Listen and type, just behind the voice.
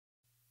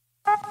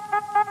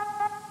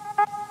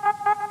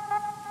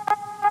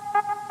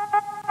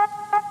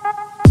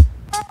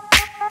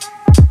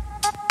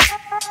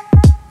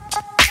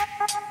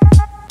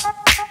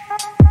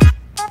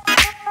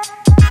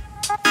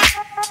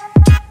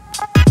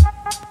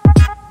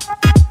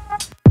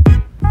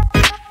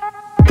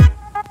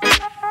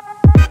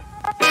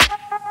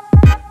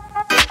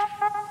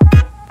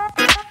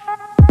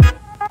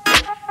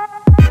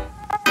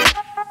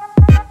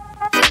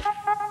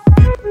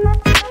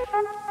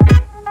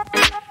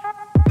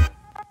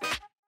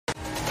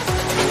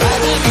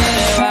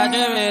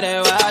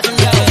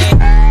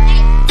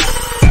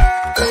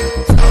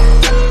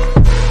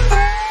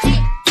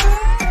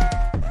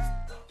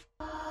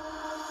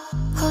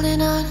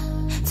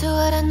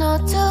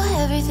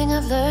Everything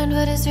I've learned,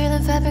 what is real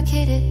and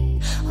fabricated?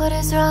 What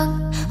is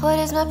wrong? What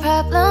is my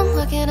problem?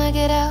 How can I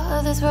get out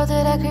of this world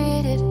that I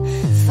created?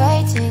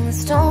 Fighting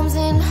storms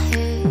in my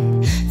head,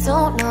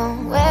 don't know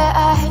where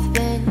I have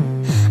been.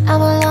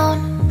 I'm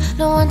alone,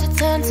 no one to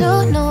turn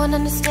to, no one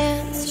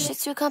understands,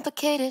 shit's too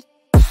complicated.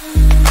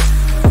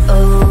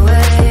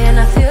 Away, and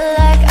I feel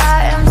like I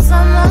am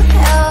someone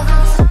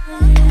else.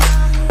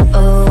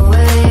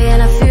 Away,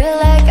 and I feel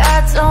like I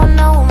don't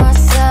know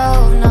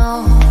myself, no.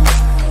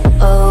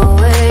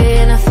 Away,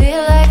 and I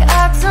feel like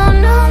I don't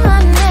know my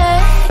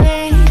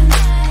name.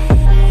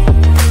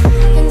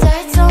 And I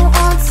don't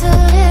want to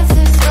live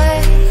this way.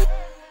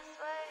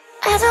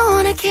 I don't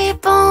wanna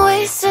keep on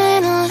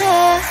wasting a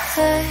life.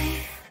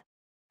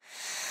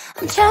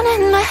 I'm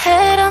drowning in my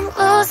head, I'm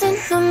losing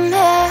the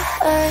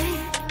mind.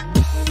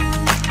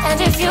 And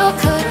if you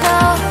could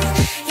know,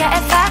 yeah,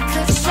 if I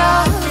could show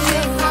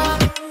you,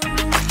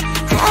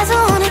 I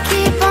don't wanna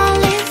keep on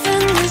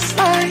living this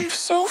life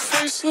so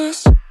faceless.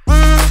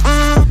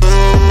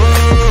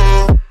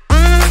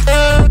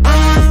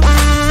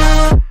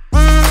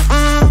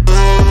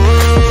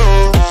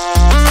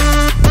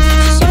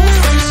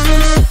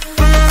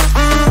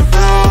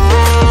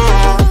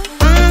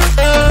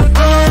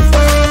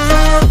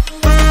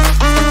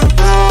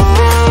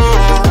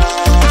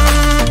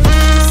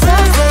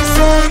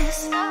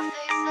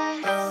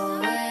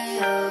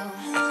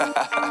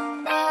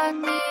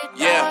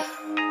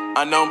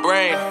 Unknown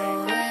Brain,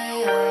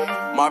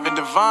 Marvin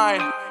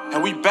Divine,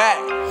 and we back.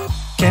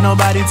 Can't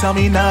nobody tell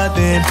me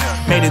nothing.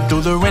 Made it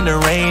through the rain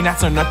and rain, I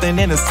turn nothing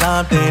into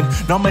something.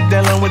 No more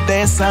dealing with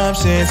their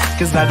assumptions,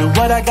 cause I do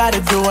what I gotta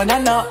do and I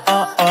know,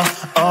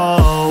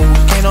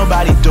 can't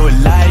nobody do it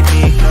like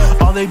me.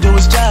 All they do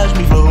is judge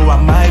me for who I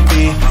might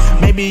be.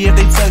 Maybe if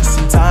they took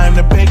some time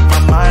to pick my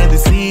mind, they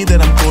see that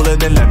I'm cooler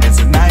than lemons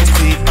and iced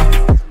tea.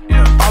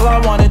 All I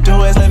wanna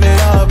do is live it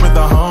up with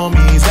the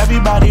homies.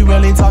 Everybody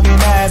really talking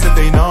as if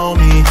they know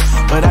me,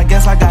 but I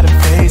guess I gotta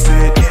face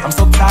it. I'm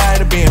so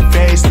tired of being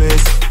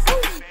faceless.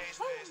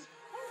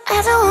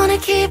 I don't wanna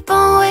keep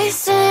on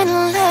wasting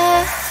a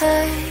life.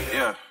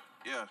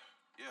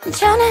 I'm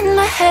drowning in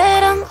my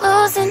head, I'm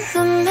losing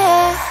the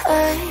mind.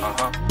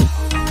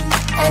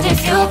 And if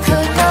you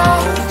could know,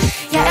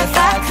 yeah, if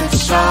I could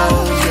show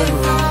you,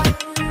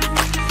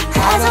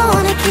 I don't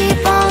wanna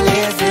keep on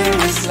living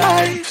this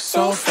life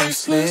so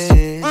faceless.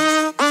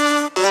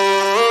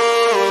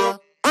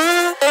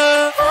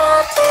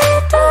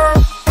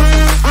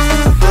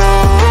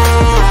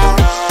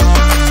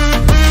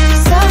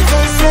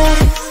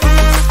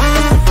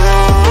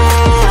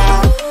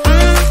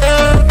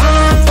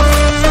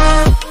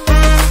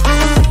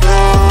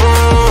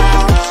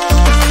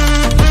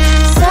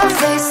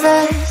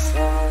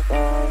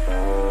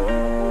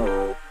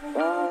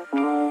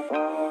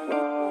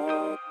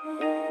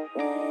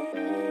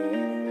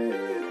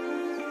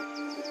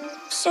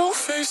 So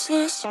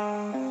faceless.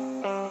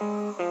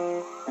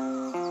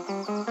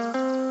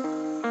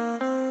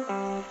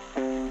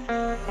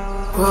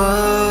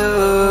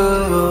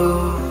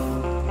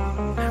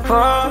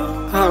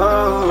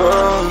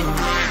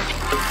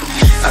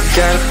 I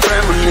got a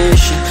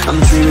premonition, I'm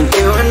dreaming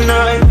you and I.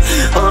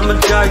 All my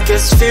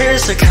darkest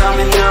fears are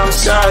coming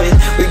outside.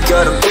 We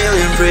got a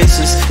billion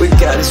races, we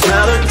got this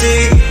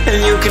melody,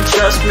 and you can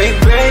trust me,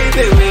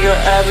 baby, we got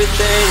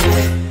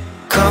everything.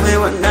 Call me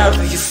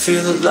whenever you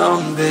feel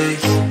alone, babe,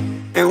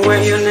 and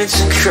when you need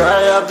to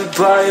cry, I'll be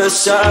by your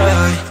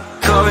side.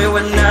 Call me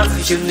whenever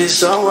you need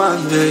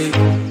someone, babe,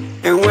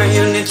 and when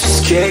you need to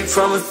escape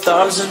from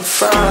 1,000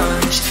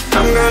 fires.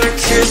 I'm gonna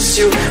kiss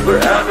you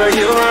wherever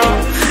you are,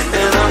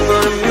 and I'm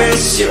gonna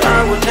miss you,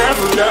 I will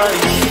never lie.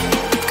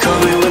 Call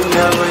me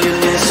whenever you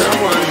need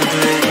someone,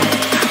 babe.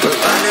 We're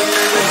running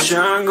in the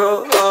jungle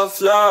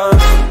of love.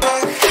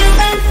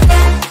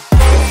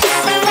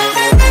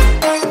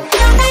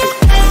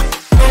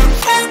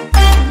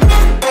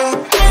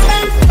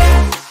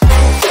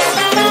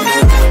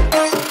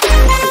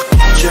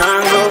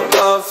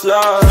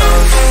 Love.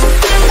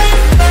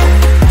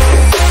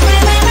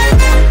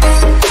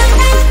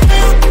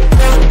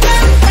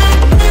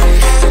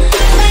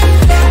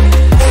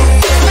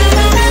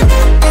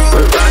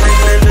 We're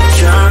running in the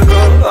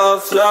jungle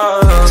of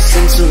love.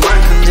 Listen to my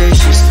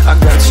conditions, I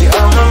got you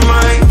on my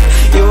mind.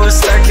 You were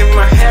stuck in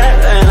my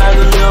head and I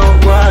don't know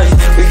why.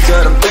 We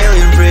got a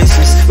billion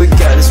races, we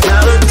got this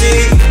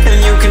melody,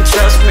 and you can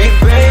trust me,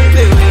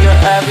 baby, we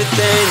got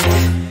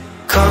everything.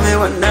 Call me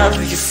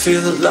whenever you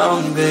feel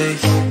alone, babe,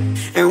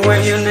 and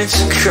when you need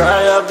to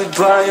cry, I'll be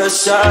by your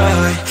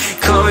side.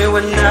 Call me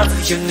whenever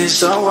you need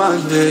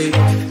someone, babe,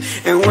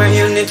 and when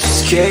you need to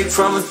escape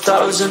from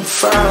 1,000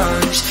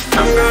 fires.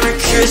 I'm gonna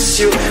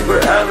kiss you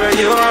wherever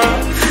you are,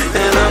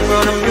 and I'm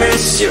gonna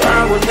miss you,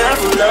 I will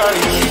never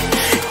lie.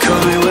 Call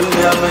me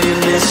whenever you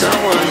need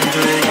someone,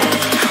 babe.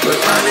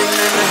 We're running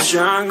in the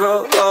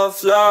jungle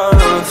of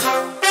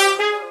love.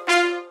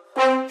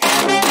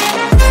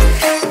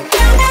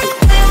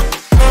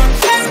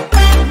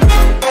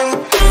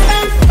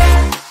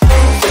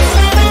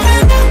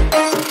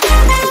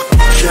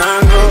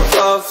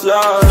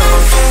 Love.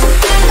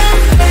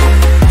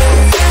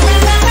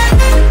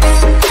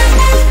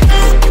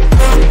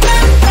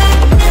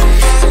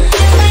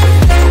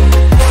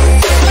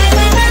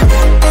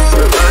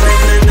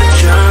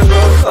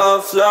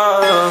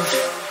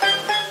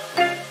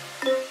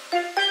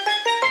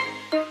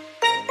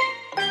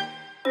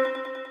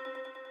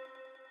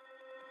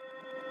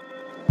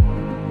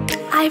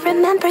 I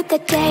remember the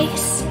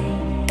days,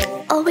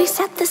 always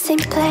at the same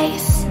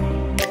place,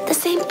 the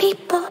same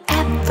people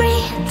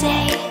every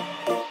day.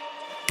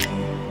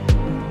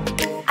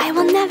 I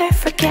will never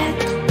forget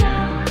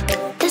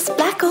this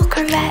black old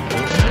Corvette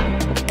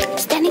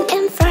standing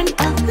in front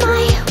of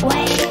my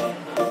way.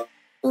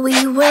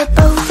 We were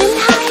both in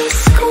high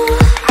school.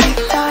 I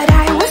thought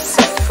I was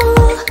a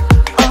fool.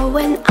 Oh,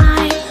 when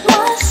I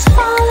was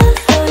falling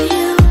for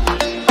you.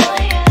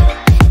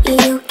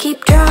 You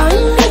keep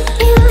drawing me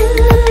in,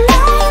 and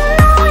I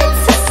know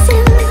it's a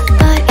sin,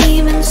 but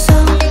even so,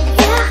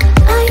 yeah,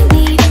 I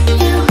need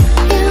you.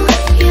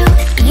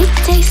 You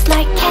taste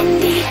like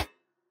candy.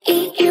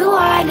 Eat you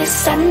on a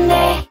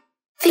Sunday.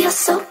 Feel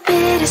so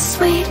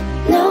bittersweet,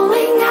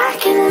 knowing I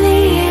can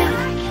leave.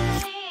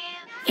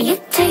 You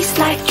taste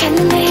like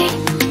candy.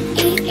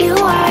 Eat you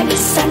on a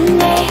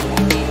Sunday.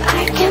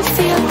 I can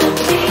feel the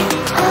beat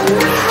on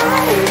my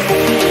heart and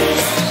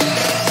beat.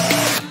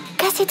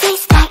 'Cause you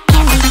taste like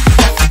candy.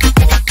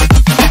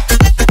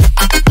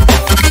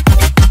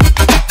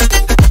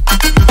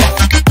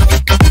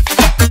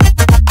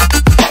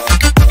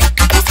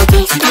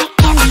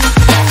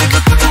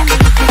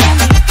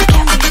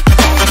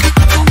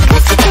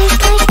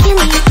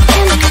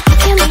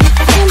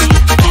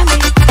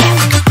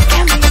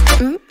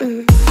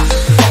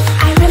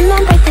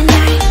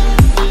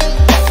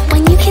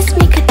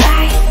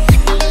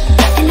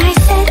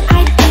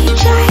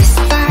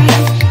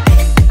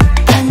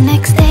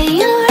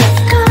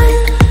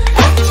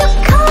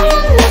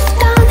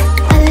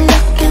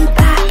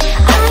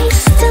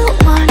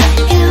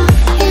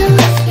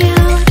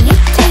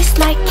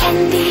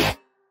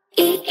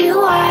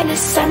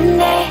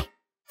 Sunday,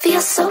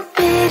 feel so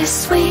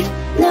bittersweet,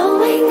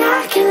 knowing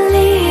I can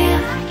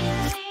leave.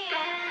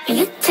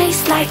 You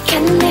taste like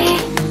candy.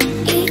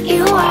 Eat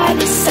you on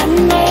a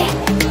Sunday.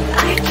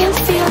 I can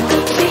feel the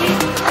beat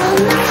on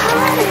my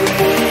heart and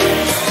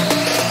beat.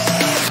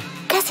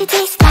 'Cause you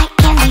taste like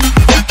candy.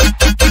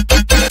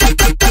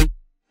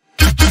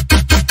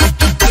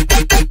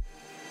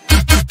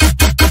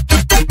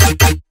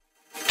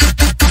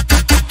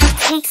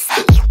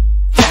 Tasty.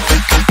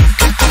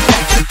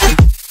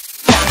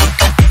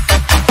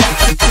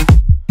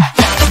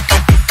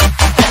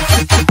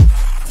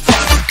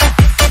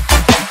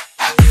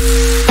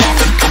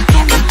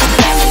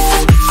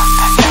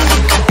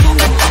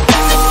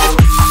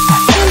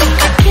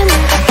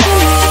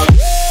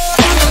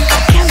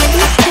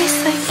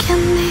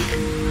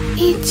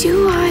 You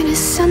on a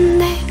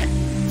Sunday,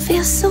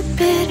 feel so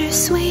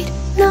bittersweet,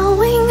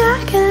 knowing I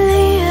can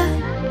live.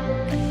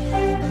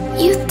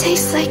 You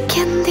taste like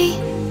candy.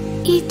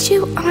 Eat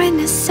you on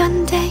a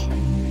Sunday.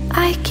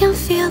 I can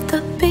feel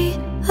the beat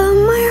of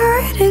my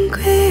heart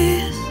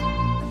increase.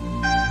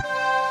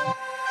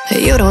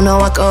 You don't know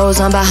what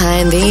goes on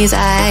behind these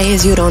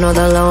eyes. You don't know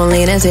the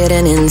loneliness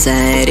hidden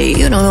inside.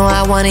 You don't know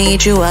I wanna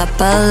eat you up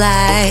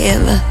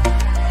alive.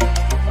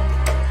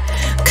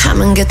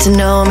 Come and get to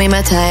know me,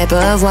 my type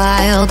of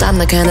wild. I'm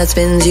the kind that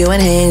spins you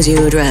and hangs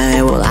you dry.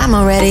 Well, I'm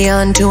already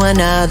on to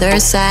another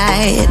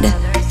side.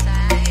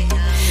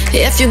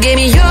 If you gave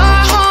me your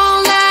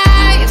whole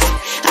life,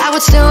 I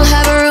would still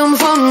have room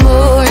for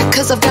more.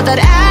 'Cause I've got that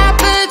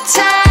appetite